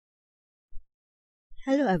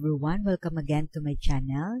Hello everyone, welcome again to my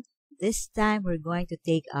channel. This time we're going to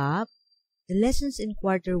take up the lessons in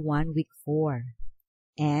quarter 1 week 4,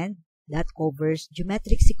 and that covers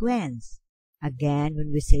geometric sequence. Again,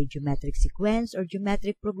 when we say geometric sequence or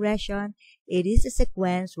geometric progression, it is a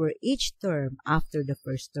sequence where each term after the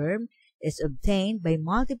first term is obtained by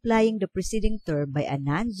multiplying the preceding term by a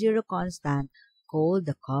non-zero constant called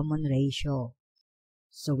the common ratio.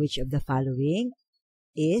 So which of the following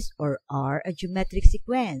is or are a geometric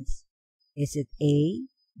sequence? Is it A,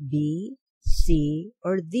 B, C,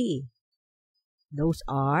 or D? Those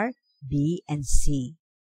are B and C.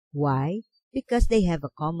 Why? Because they have a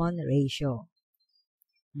common ratio.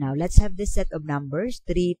 Now let's have this set of numbers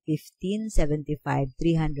 3, 15, 75,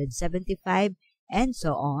 375, and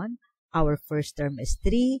so on. Our first term is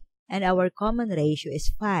 3 and our common ratio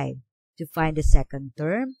is 5. To find the second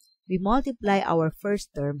term, we multiply our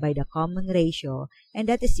first term by the common ratio, and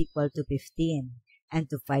that is equal to 15. And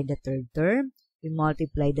to find the third term, we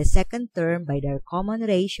multiply the second term by their common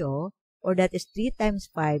ratio, or that is 3 times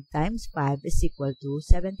 5 times 5 is equal to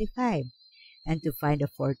 75. And to find the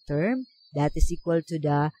fourth term, that is equal to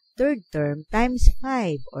the third term times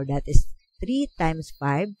 5, or that is 3 times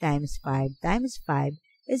 5 times 5 times 5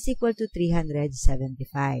 is equal to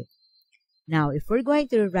 375. Now, if we're going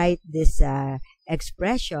to write this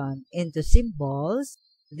expression into symbols,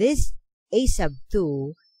 this a sub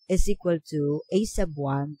 2 is equal to a sub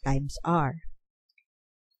 1 times r.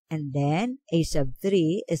 And then a sub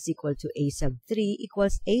 3 is equal to a sub 3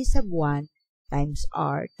 equals a sub 1 times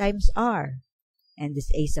r. And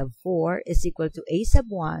this a sub 4 is equal to a sub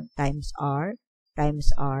 1 times r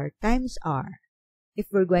times r times r.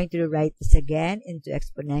 If we're going to write this again into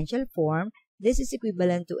exponential form, this is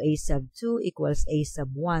equivalent to a sub 2 equals a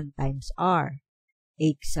sub 1 times r.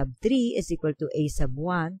 A sub 3 is equal to a sub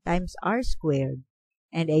 1 times r squared.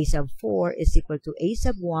 And a sub 4 is equal to a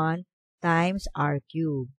sub 1 times r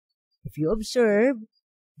cubed. If you observe,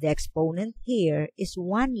 the exponent here is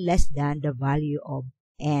 1 less than the value of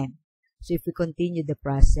n. So if we continue the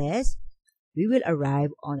process, we will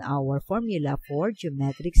arrive on our formula for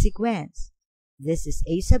geometric sequence. This is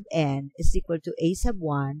a sub n is equal to a sub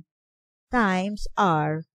 1 times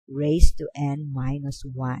r raised to n minus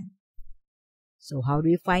 1. So how do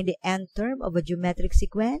you find the nth term of a geometric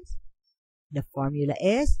sequence? The formula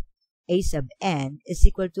is a sub n is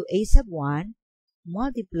equal to a sub 1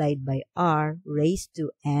 multiplied by r raised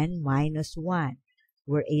to n minus 1,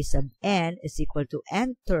 where a sub n is equal to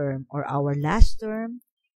nth term or our last term,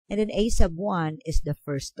 and then a sub 1 is the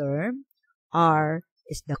first term, r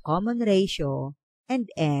is the common ratio, and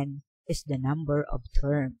n is the number of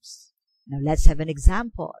terms. Now let's have an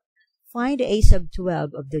example. Find the a sub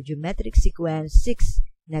 12 of the geometric sequence 6,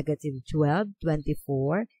 negative 12,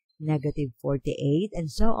 24, negative 48,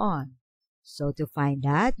 and so on. So to find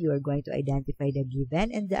that, you are going to identify the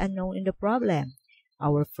given and the unknown in the problem.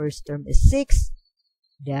 Our first term is 6,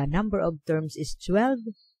 the number of terms is 12,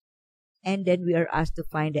 and then we are asked to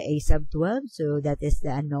find the a sub 12, so that is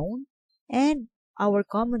the unknown. And our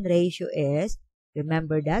common ratio is,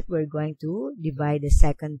 remember that we're going to divide the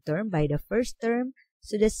second term by the first term,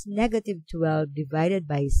 so this negative 12 divided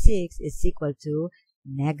by 6 is equal to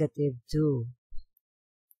negative 2.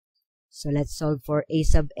 So let's solve for a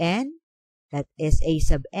sub n. That is a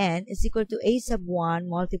sub n is equal to a sub 1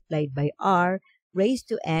 multiplied by r raised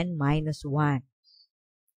to n minus 1.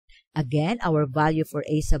 Again, our value for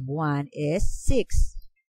a sub 1 is 6.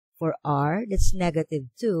 For r, that's negative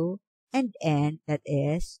 2, and n, that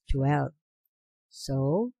is 12.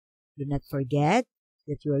 So, do not forget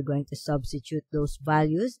that you are going to substitute those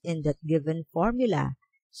values in that given formula.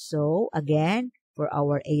 So, again, for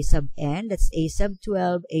our a sub n, that's a sub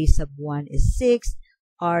 12, a sub 1 is 6,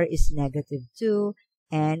 r is negative 2,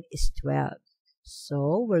 n is 12.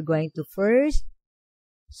 So, we're going to first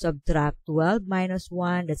subtract 12 minus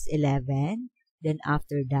 1, that's 11. Then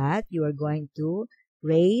after that, you are going to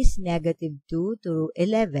raise negative 2 to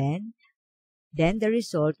 11. Then the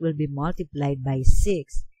result will be multiplied by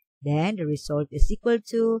 6. Then the result is equal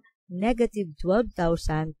to negative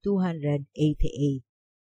 12,288.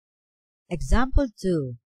 Example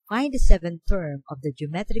 2. Find the seventh term of the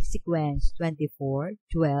geometric sequence 24,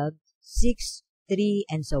 12, 6, 3,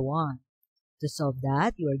 and so on. To solve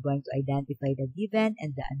that, you are going to identify the given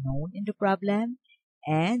and the unknown in the problem.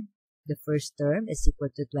 And the first term is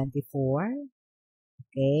equal to 24.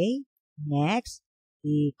 Okay. Next,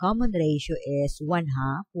 the common ratio is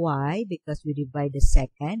 1/2. Why? Because we divide the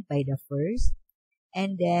second by the first.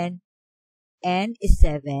 And then n is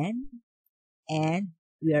 7. And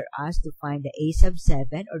we are asked to find the a sub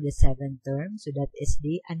 7 or the seventh term. So that is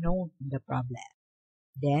the unknown in the problem.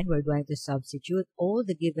 Then we're going to substitute all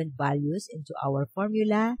the given values into our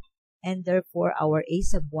formula, and therefore our a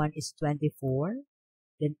sub 1 is 24,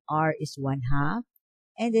 then r is 1/2,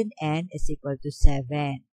 and then n is equal to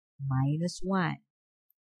 7 minus 1.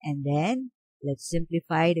 And then let's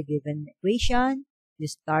simplify the given equation. You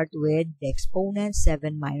start with the exponent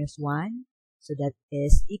 7 minus 1, so that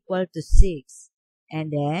is equal to 6.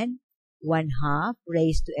 And then 1/2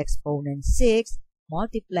 raised to exponent 6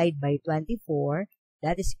 multiplied by 24,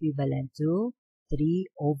 that is equivalent to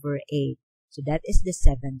 3/8. So that is the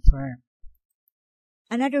seventh term.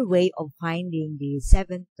 Another way of finding the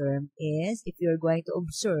seventh term is if you're going to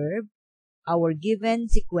observe our given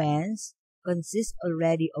sequence consists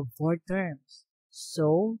already of 4 terms.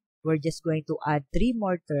 So we're just going to add 3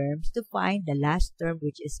 more terms to find the last term,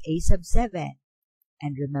 which is a sub 7.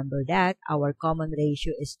 And remember that our common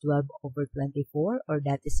ratio is 12/24, or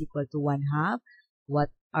that is equal to 1/2. What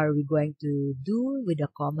are we going to do with the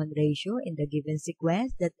common ratio in the given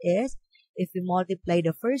sequence? That is, if we multiply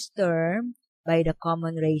the first term by the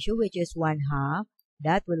common ratio, which is 1/2,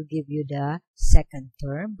 that will give you the second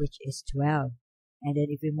term, which is 12. And then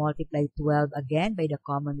if we multiply 12 again by the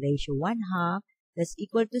common ratio 1/2, that's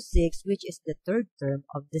equal to 6, which is the third term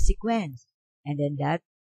of the sequence. And then that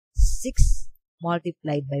 6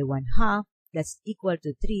 multiplied by 1/2, that's equal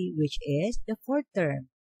to 3, which is the fourth term.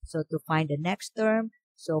 So to find the next term,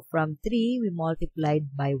 so from 3 we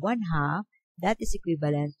multiplied by 1/2, that is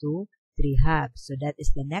equivalent to 3/2. So that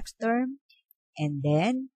is the next term. And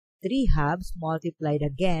then 3/2 multiplied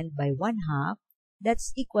again by 1/2,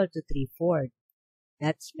 that's equal to 3/4.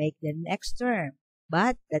 Let's make the next term.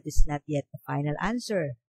 But that is not yet the final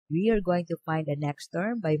answer. We are going to find the next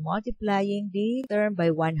term by multiplying the term by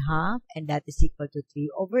 1/2, and that is equal to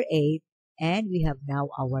 3/8. And we have now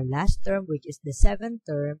our last term, which is the seventh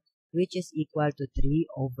term, which is equal to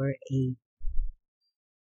 3/8.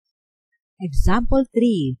 Example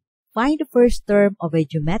 3. Find the first term of a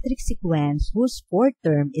geometric sequence whose fourth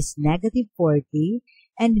term is -40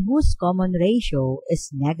 and whose common ratio is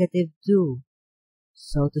 -2.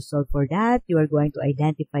 So to solve for that, you are going to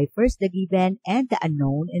identify first the given and the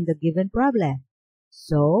unknown in the given problem.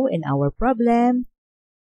 So in our problem,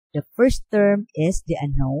 the first term is the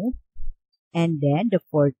unknown, and then the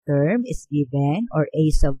fourth term is given, or a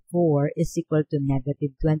sub 4 is equal to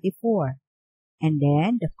 -24. And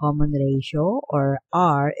then the common ratio, or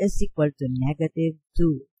r, is equal to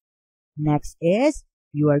 -2. Next is,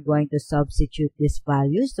 you are going to substitute these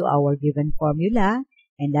values to our given formula,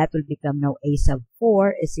 and that will become now a sub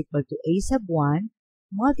 4 is equal to a sub 1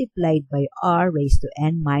 multiplied by r raised to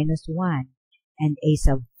n minus 1. And a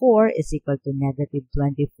sub 4 is equal to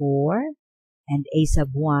 -24. And a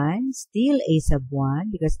sub 1, still a sub 1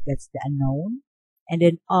 because that's the unknown. And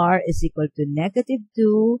then r is equal to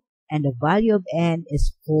 -2, and the value of n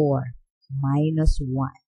is 4 minus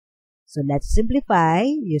 1. So let's simplify.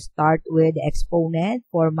 You start with the exponent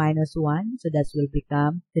 4 minus 1, so that will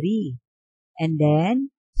become 3. And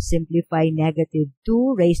then simplify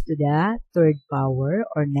 -2 raised to the third power,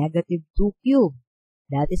 or -2 cubed.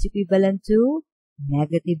 That is equivalent to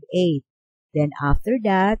 -8. Then after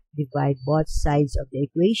that, divide both sides of the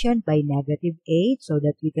equation by -8 so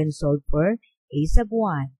that we can solve for a sub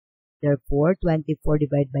 1. Therefore, 24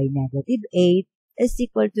 divided by -8 is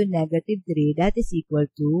equal to -3. That is equal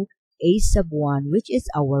to a sub 1, which is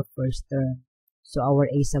our first term. So our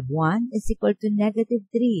a sub 1 is equal to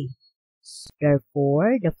 -3.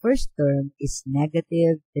 Therefore, the first term is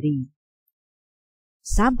 -3.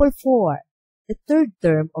 Sample 4. The third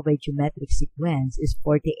term of a geometric sequence is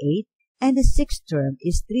 48, and the sixth term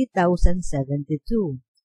is 3072.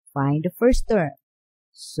 Find the first term.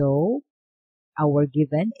 So, our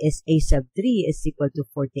given is a sub 3 is equal to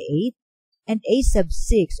 48, and a sub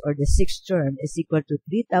 6, or the sixth term, is equal to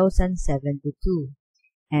 3072.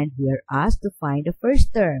 And we are asked to find the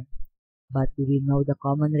first term. But do we know the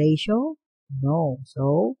common ratio? No.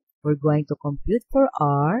 So, we're going to compute for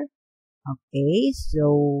r. Okay,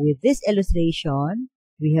 so with this illustration,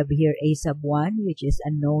 we have here a sub 1, which is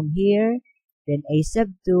unknown here, then a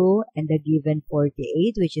sub 2, and the given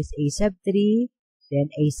 48, which is a sub 3, then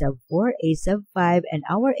a sub 4, a sub 5, and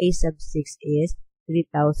our a sub 6 is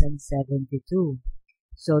 3072.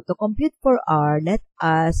 So to compute for r, let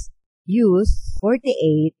us use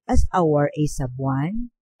 48 as our a sub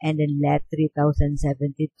 1, and then let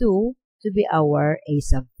 3072 to be our a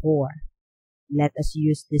sub 4. Let us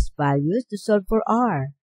use these values to solve for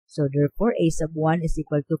r. So therefore, a sub 1 is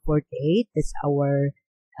equal to 48. That's our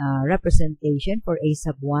representation for a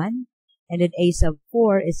sub 1. And then a sub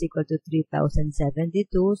 4 is equal to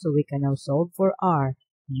 3072. So we can now solve for r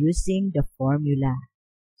using the formula.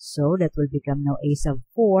 So that will become now a sub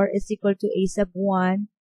 4 is equal to a sub 1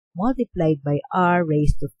 multiplied by r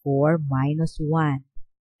raised to 4 minus 1.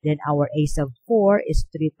 Then our a sub 4 is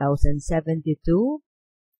 3072.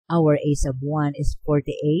 Our a sub 1 is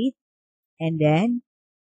 48. And then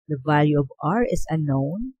the value of r is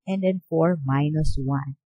unknown. And then 4 minus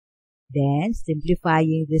 1. Then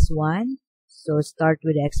simplifying this one. So start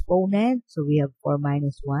with the exponent. So we have 4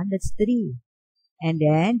 minus 1. That's 3. And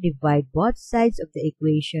then divide both sides of the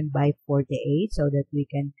equation by 48 so that we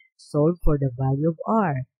can solve for the value of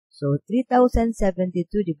r. So 3072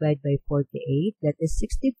 divided by 48, that is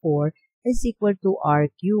 64, is equal to r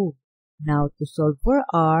cubed. Now to solve for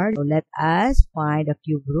r, so let us find the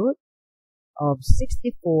cube root of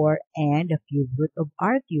 64 and the cube root of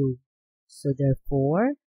r cubed. So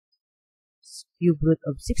therefore, cube root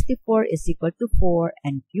of 64 is equal to 4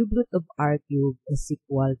 and cube root of r cubed is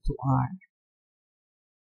equal to r.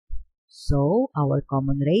 So our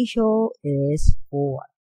common ratio is 4.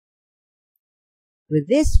 With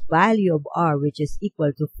this value of r, which is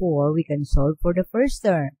equal to 4, we can solve for the first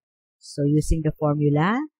term. So using the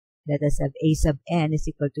formula, let us have a sub n is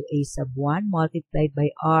equal to a sub 1 multiplied by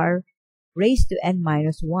r raised to n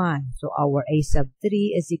minus 1. So our a sub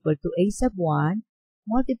 3 is equal to a sub 1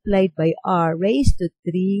 multiplied by r raised to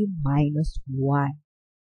 3 minus 1.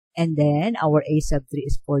 And then our a sub 3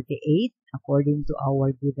 is 48 according to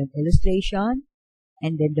our given illustration.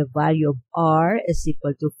 And then the value of r is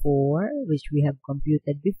equal to 4, which we have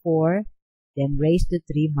computed before, then raised to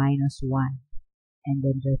 3 minus 1. And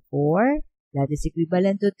then therefore, that is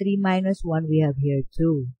equivalent to 3 minus 1 we have here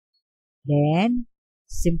 2. Then,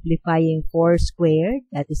 simplifying 4 squared,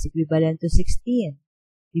 that is equivalent to 16.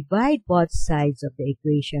 Divide both sides of the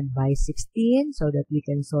equation by 16 so that we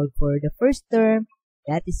can solve for the first term,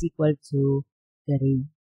 that is equal to 3.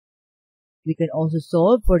 We can also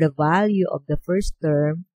solve for the value of the first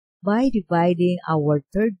term by dividing our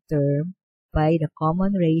third term by the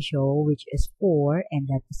common ratio, which is 4, and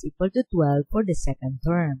that is equal to 12 for the second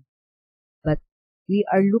term. But we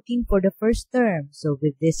are looking for the first term, so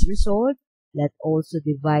with this result, let's also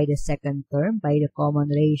divide the second term by the common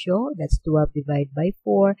ratio. That's 12 divided by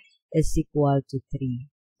 4 is equal to 3.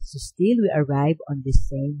 So still we arrive on the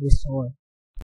same result.